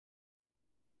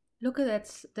Look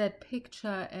at that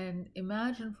picture and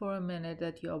imagine for a minute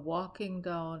that you're walking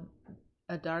down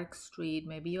a dark street.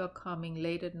 Maybe you're coming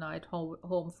late at night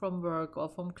home from work or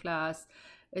from class.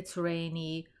 It's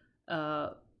rainy.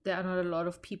 Uh, there are not a lot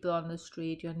of people on the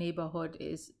street. Your neighborhood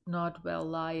is not well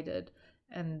lighted.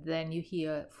 And then you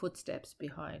hear footsteps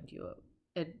behind you.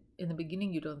 In the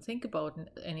beginning, you don't think about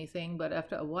anything, but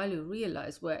after a while, you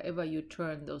realize wherever you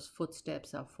turn, those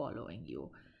footsteps are following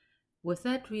you. With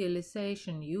that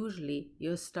realization, usually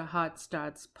your heart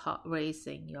starts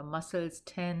racing, your muscles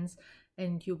tense,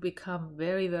 and you become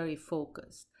very, very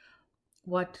focused.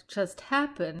 What just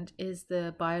happened is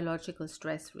the biological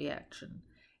stress reaction.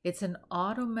 It's an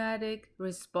automatic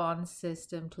response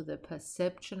system to the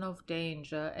perception of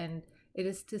danger, and it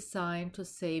is designed to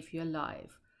save your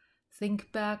life.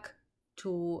 Think back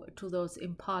to those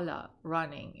impala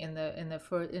running in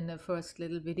the first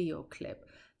little video clip.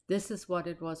 This is what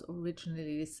it was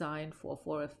originally designed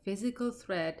for a physical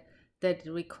threat that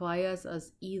requires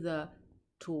us either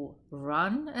to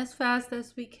run as fast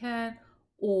as we can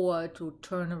or to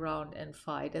turn around and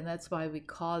fight. And that's why we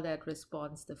call that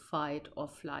response the fight or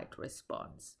flight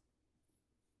response.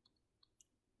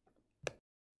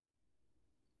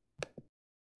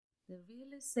 The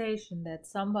realization that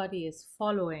somebody is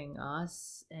following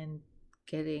us and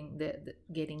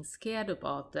getting scared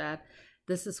about that,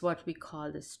 this is what we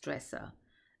call the stressor.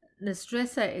 The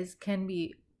stressor is can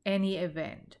be any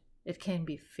event. It can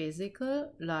be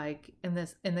physical, like in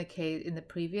the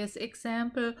previous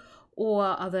example,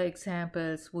 or other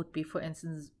examples would be, for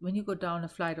instance, when you go down a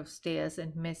flight of stairs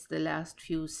and miss the last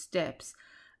few steps,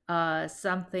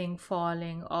 something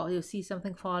falling, or you see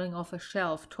something falling off a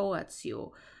shelf towards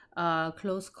you,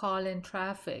 close call in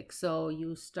traffic, so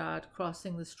you start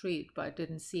crossing the street but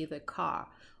didn't see the car,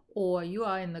 or you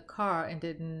are in the car and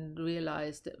didn't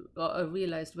realize or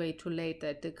realized way too late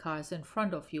that the cars in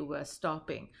front of you were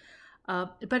stopping.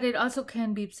 But it also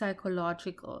can be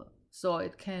psychological, so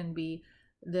it can be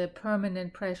the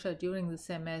permanent pressure during the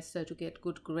semester to get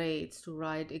good grades, to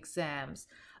write exams.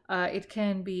 It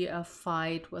can be a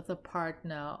fight with a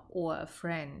partner or a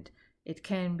friend. It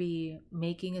can be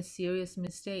making a serious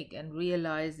mistake and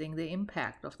realizing the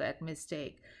impact of that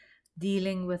mistake,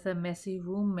 dealing with a messy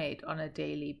roommate on a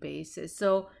daily basis.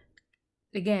 So,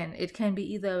 again, it can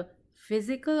be either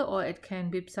physical or it can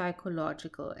be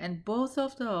psychological. And both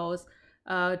of those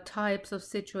types of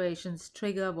situations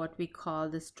trigger what we call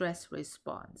the stress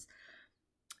response.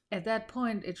 At that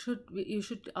point, you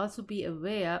should also be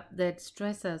aware that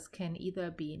stressors can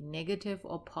either be negative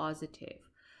or positive.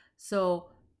 So,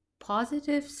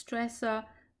 positive stressor,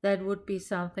 that would be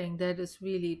something that is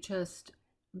really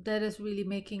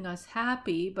making us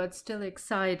happy but still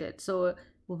excited. So,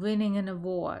 winning an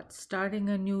award, starting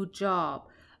a new job,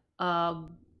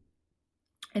 um,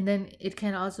 and then it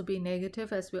can also be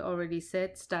negative, as we already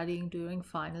said, studying during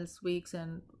finals weeks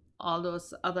and all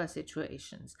those other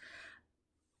situations.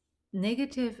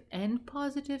 Negative and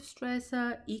positive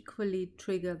stressor equally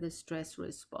trigger the stress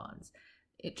response.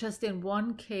 It just in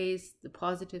one case, the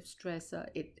positive stressor,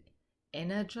 it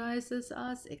energizes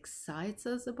us, excites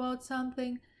us about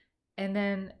something. And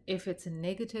then if it's a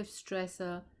negative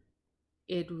stressor,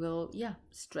 it will, yeah,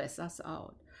 stress us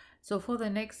out. So for the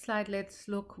next slide, let's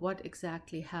look what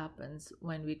exactly happens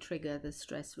when we trigger the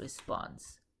stress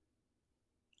response.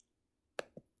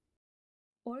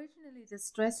 Originally, the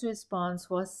stress response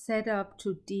was set up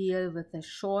to deal with a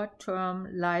short term,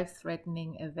 life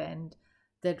threatening event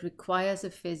that requires a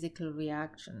physical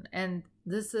reaction. And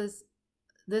this is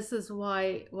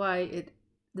why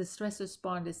the stress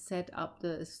response is set up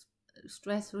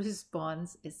stress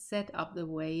response is set up the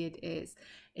way it is.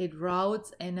 It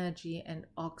routes energy and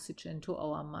oxygen to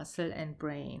our muscle and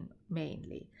brain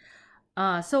mainly.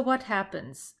 So what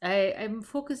happens? I'm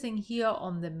focusing here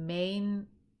on the main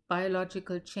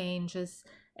biological changes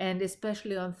and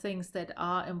especially on things that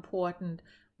are important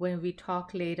when we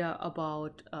talk later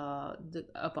about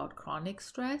chronic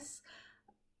stress.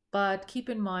 But keep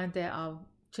in mind there are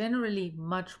generally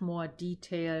much more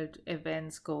detailed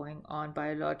events going on,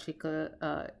 biological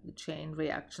chain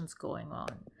reactions going on.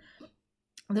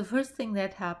 The first thing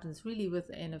that happens really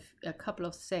within a couple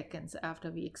of seconds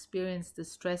after we experience the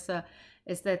stressor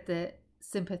is that the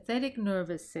sympathetic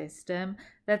nervous system,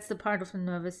 that's the part of the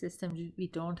nervous system we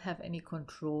don't have any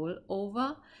control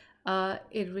over,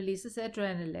 it releases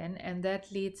adrenaline, and that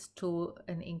leads to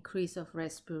an increase of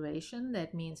respiration.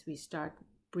 That means we start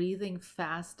breathing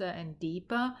faster and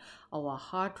deeper. Our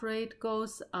heart rate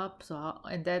goes up,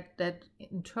 and that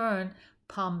in turn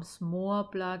pumps more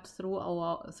blood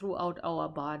throughout our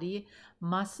body.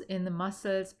 In the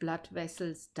muscles, blood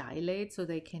vessels dilate so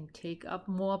they can take up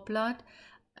more blood.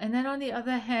 And then on the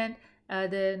other hand,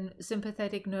 the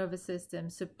sympathetic nervous system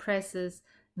suppresses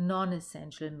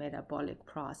non-essential metabolic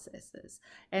processes.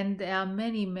 And there are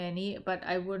many, but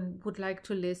I would like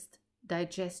to list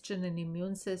digestion and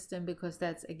immune system because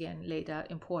that's again later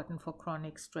important for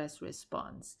chronic stress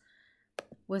response.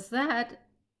 With that,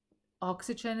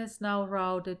 oxygen is now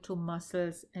routed to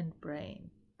muscles and brain.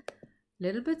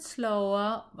 Little bit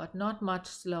slower, but not much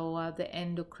slower, the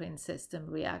endocrine system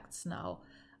reacts now.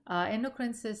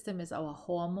 Endocrine system is our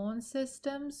hormone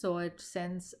system, so it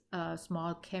sends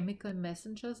small chemical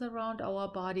messengers around our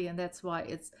body, and that's why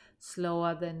it's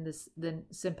slower than the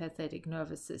sympathetic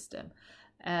nervous system.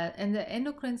 And the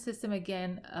endocrine system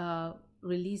again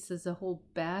releases a whole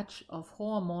batch of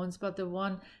hormones, but the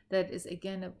one that is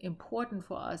again important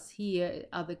for us here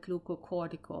are the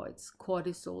glucocorticoids.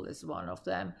 Cortisol is one of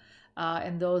them,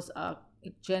 and those are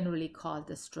generally called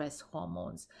the stress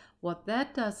hormones. What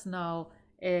that does now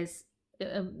is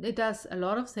it does a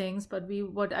lot of things, but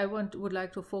what I would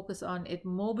like to focus on, it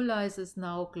mobilizes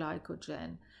now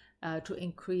glycogen to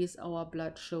increase our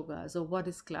blood sugar. So what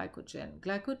is glycogen?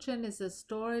 Glycogen is a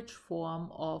storage form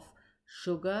of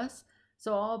sugars.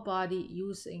 So our body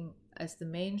using as the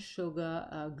main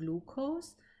sugar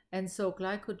glucose. And so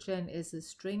glycogen is a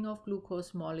string of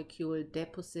glucose molecule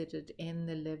deposited in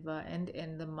the liver and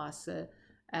in the muscle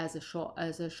as a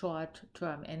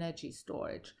short-term energy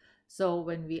storage. So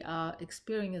when we are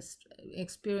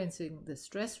experiencing the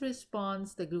stress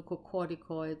response, the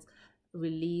glucocorticoids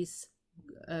release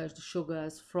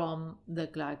sugars from the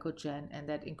glycogen, and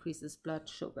that increases blood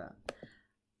sugar.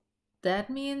 That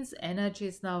means energy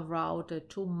is now routed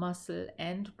to muscle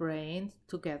and brain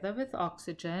together with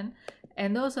oxygen.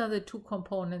 And those are the two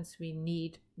components we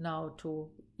need now to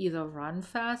either run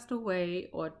fast away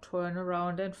or turn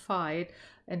around and fight,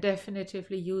 and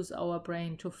definitively use our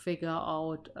brain to figure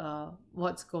out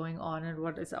what's going on and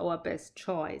what is our best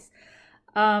choice.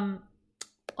 On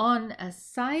a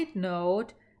side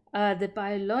note, the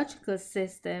biological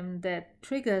system that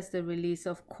triggers the release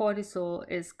of cortisol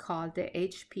is called the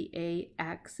HPA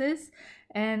axis.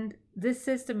 And this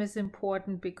system is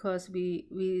important because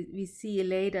we see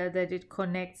later that it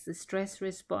connects the stress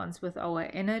response with our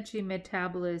energy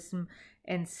metabolism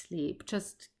and sleep.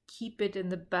 Just keep it in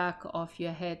the back of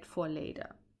your head for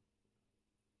later.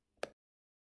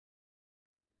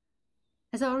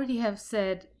 As I already have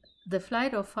said, the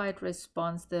flight or fight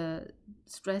response, the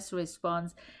stress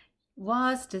response,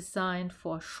 was designed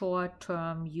for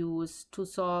short-term use to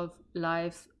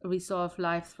resolve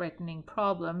life-threatening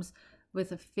problems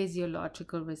with a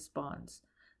physiological response.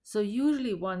 So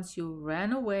usually once you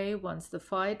ran away, once the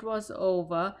fight was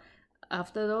over,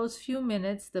 after those few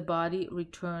minutes, the body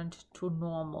returned to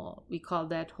normal. We call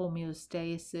that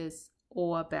homeostasis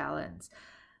or balance.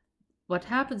 What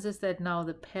happens is that now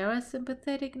the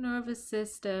parasympathetic nervous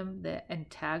system, the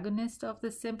antagonist of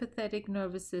the sympathetic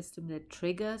nervous system that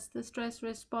triggers the stress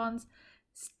response,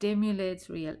 stimulates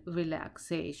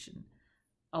relaxation.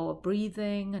 Our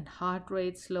breathing and heart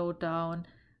rate slow down,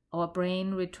 our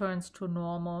brain returns to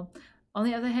normal. On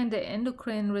the other hand, the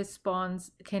endocrine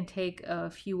response can take a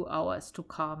few hours to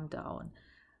calm down.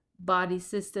 Body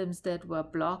systems that were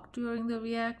blocked during the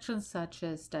reaction, such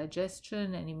as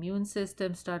digestion and immune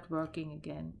system, start working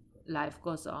again. Life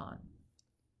goes on.